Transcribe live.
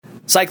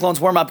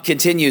Cyclones warm-up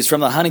continues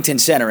from the Huntington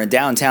Center in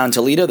downtown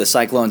Toledo. The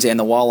Cyclones and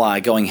the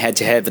Walleye going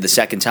head-to-head for the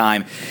second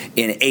time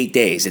in 8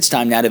 days. It's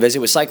time now to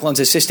visit with Cyclones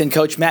assistant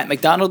coach Matt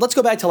Macdonald. Let's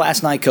go back to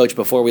last night, Coach,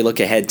 before we look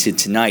ahead to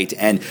tonight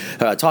and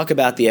talk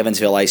about the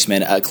Evansville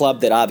Icemen, a club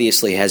that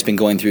obviously has been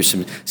going through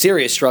some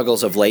serious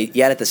struggles of late,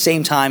 yet at the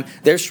same time,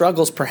 their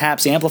struggles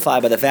perhaps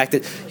amplified by the fact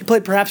that you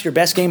played perhaps your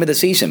best game of the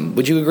season.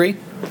 Would you agree?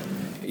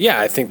 Yeah,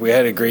 I think we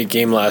had a great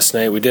game last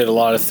night. We did a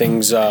lot of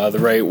things the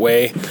right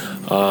way.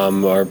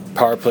 Our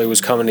power play was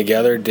coming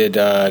together, did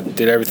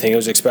everything it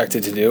was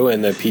expected to do,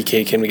 and the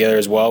PK came together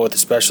as well with the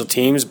special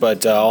teams.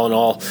 But all in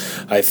all,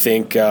 I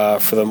think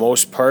for the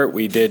most part,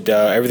 we did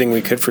everything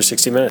we could for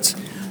 60 minutes.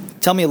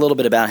 Tell me a little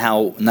bit about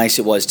how nice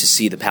it was to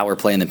see the power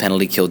play and the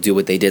penalty kill do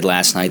what they did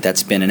last night.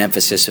 That's been an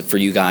emphasis for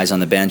you guys on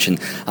the bench, and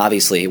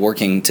obviously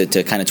working to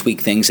kind of tweak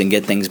things and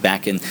get things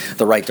back in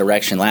the right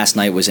direction. Last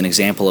night was an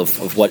example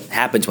of what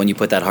happens when you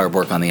put that hard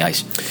work on the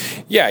ice.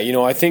 Yeah,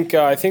 I think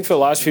for the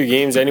last few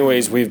games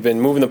anyways, we've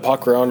been moving the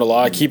puck around a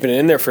lot, keeping it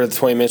in there for the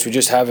 20 minutes. We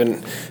just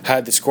haven't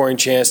had the scoring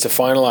chance to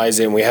finalize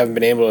it, and we haven't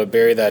been able to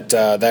bury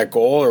that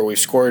goal, or we've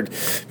scored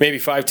maybe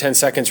 5-10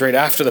 seconds right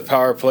after the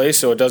power play,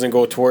 so it doesn't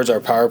go towards our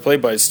power play,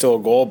 but it's still a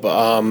goal.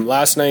 But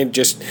last night,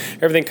 just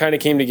everything kind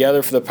of came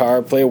together for the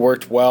power play. It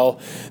worked well.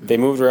 They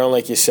moved around,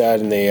 like you said,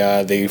 and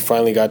they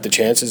finally got the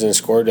chances and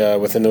scored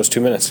within those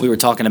 2 minutes. We were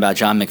talking about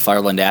John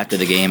McFarland after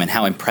the game and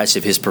how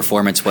impressive his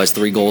performance was,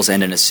 3 goals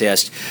and an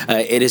assist.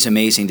 It is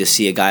amazing to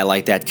see a guy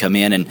like that come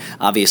in and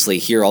obviously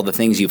hear all the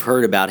things you've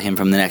heard about him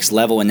from the next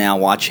level and now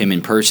watch him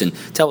in person.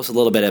 Tell us a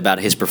little bit about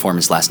his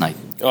performance last night.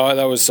 Oh,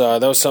 that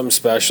was something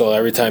special.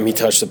 Every time he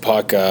touched the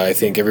puck, I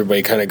think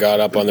everybody kind of got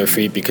up on their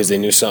feet because they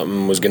knew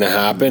something was going to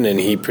happen, and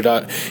he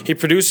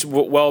produced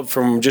well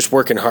from just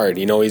working hard.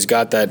 He's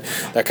got that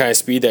kind of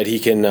speed that he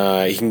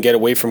can get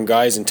away from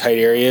guys in tight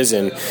areas,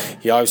 and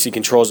he obviously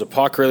controls the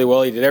puck really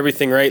well. He did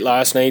everything right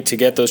last night to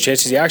get those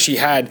chances. He actually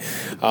had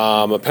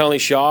a penalty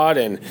shot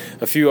and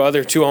a few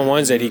other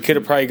 2-on-1s that he could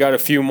have probably got a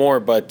few more,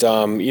 but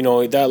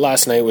that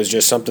last night was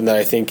just something that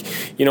I think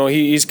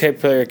he's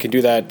capable, can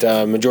do that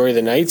majority of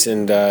the nights,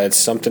 and it's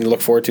something to look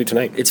forward to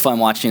tonight. It's fun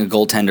watching a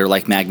goaltender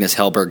like Magnus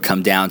Hellberg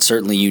come down.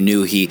 Certainly you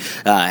knew he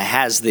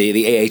has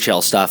the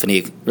AHL stuff, and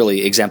he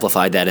really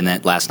exemplified that in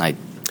that last night.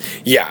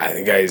 Yeah, I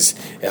think it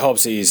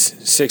helps that he's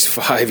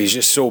 6'5". He's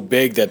just so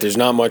big that there's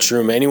not much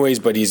room anyways,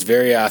 but he's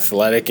very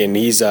athletic, and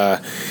he's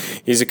the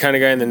kind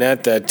of guy in the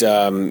net that,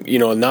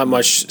 not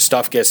much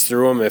stuff gets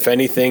through him, if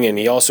anything, and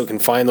he also can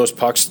find those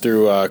pucks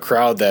through a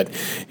crowd that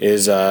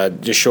is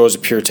just shows a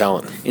pure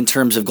talent. In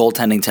terms of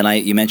goaltending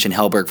tonight, you mentioned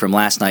Hellberg from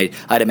last night.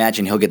 I'd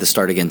imagine he'll get the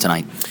start again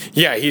tonight.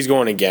 Yeah, he's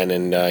going again,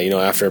 and,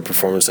 after a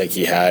performance like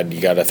he had,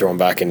 you got to throw him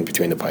back in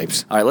between the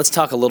pipes. All right, let's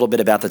talk a little bit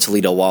about the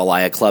Toledo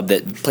Walleye, a club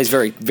that plays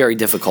very, very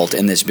difficult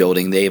in this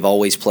building. They've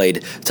always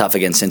played tough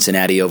against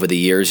Cincinnati over the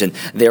years, and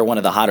they're one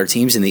of the hotter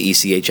teams in the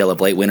ECHL of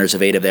late, winners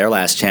of 8 of their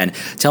last 10.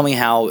 Tell me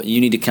how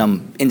you need to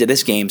come into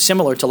this game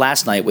similar to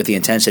last night with the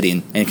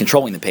intensity and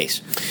controlling the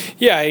pace.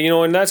 Yeah,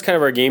 and that's kind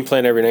of our game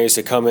plan every night, is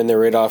to come in there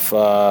right off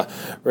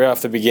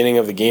the beginning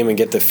of the game and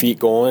get the feet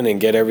going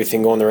and get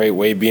everything going the right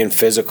way, being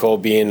physical,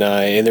 being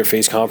in their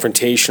face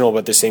confrontational, but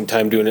at the same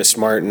time doing it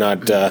smart and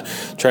not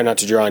trying not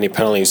to draw any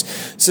penalties.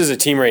 This is a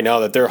team right now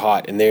that they're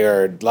hot,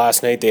 and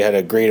last night they had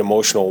a great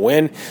emotional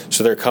win,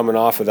 so they're coming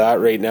off of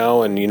that right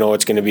now, and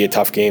it's going to be a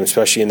tough game,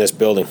 especially in this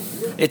building.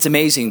 It's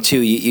amazing, too.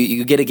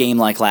 You get a game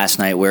like last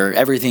night where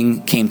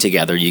everything came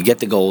together. You get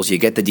the goals, you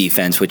get the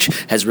defense, which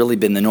has really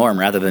been the norm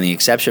rather than the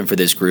exception for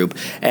this group,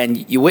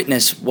 and you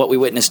witness what we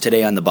witnessed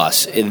today on the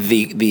bus.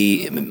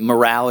 The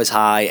morale is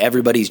high,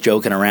 everybody's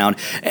joking around,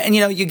 and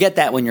you get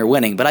that when you're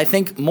winning, but I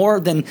think more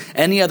than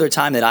any other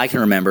time that I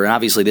can remember, and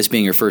obviously this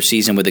being your first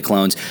season with the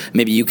Clones,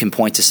 maybe you can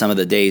point to some of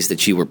the days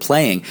that you were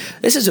playing.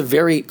 This is a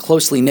very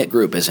closely knit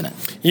group, isn't it?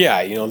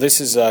 Yeah,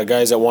 this is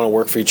guys that want to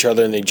work for each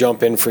other, and they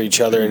jump in for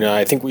each other, and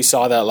I think we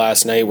saw that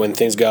last night when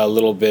things got a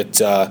little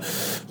bit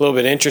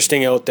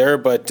interesting out there.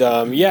 But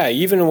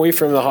even away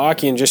from the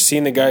hockey and just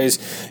seeing the guys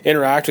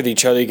interact with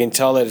each other, you can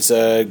tell that it's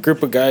a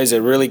group of guys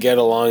that really get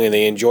along and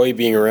they enjoy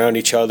being around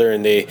each other,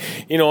 and they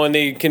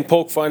can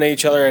poke fun at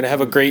each other and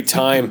have a great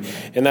time.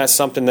 And that's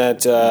something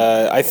that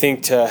I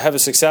think to have a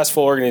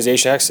successful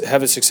organization,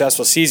 have a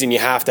successful season, you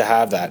have to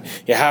have that.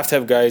 You have to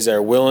have guys that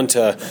are willing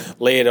to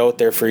lay it out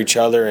there for each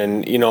other,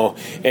 and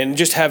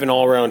just have an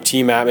all-around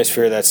team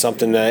atmosphere. That's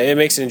something that it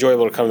makes it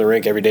enjoyable to come to the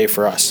rink every day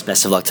for us.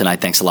 Best of luck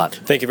tonight. Thanks a lot.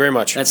 Thank you very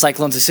much. That's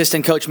Cyclones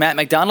assistant coach Matt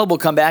Macdonald. We'll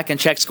come back and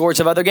check scores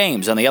of other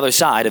games on the other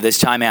side of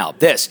this timeout.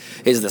 This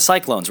is the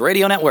Cyclones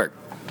Radio Network.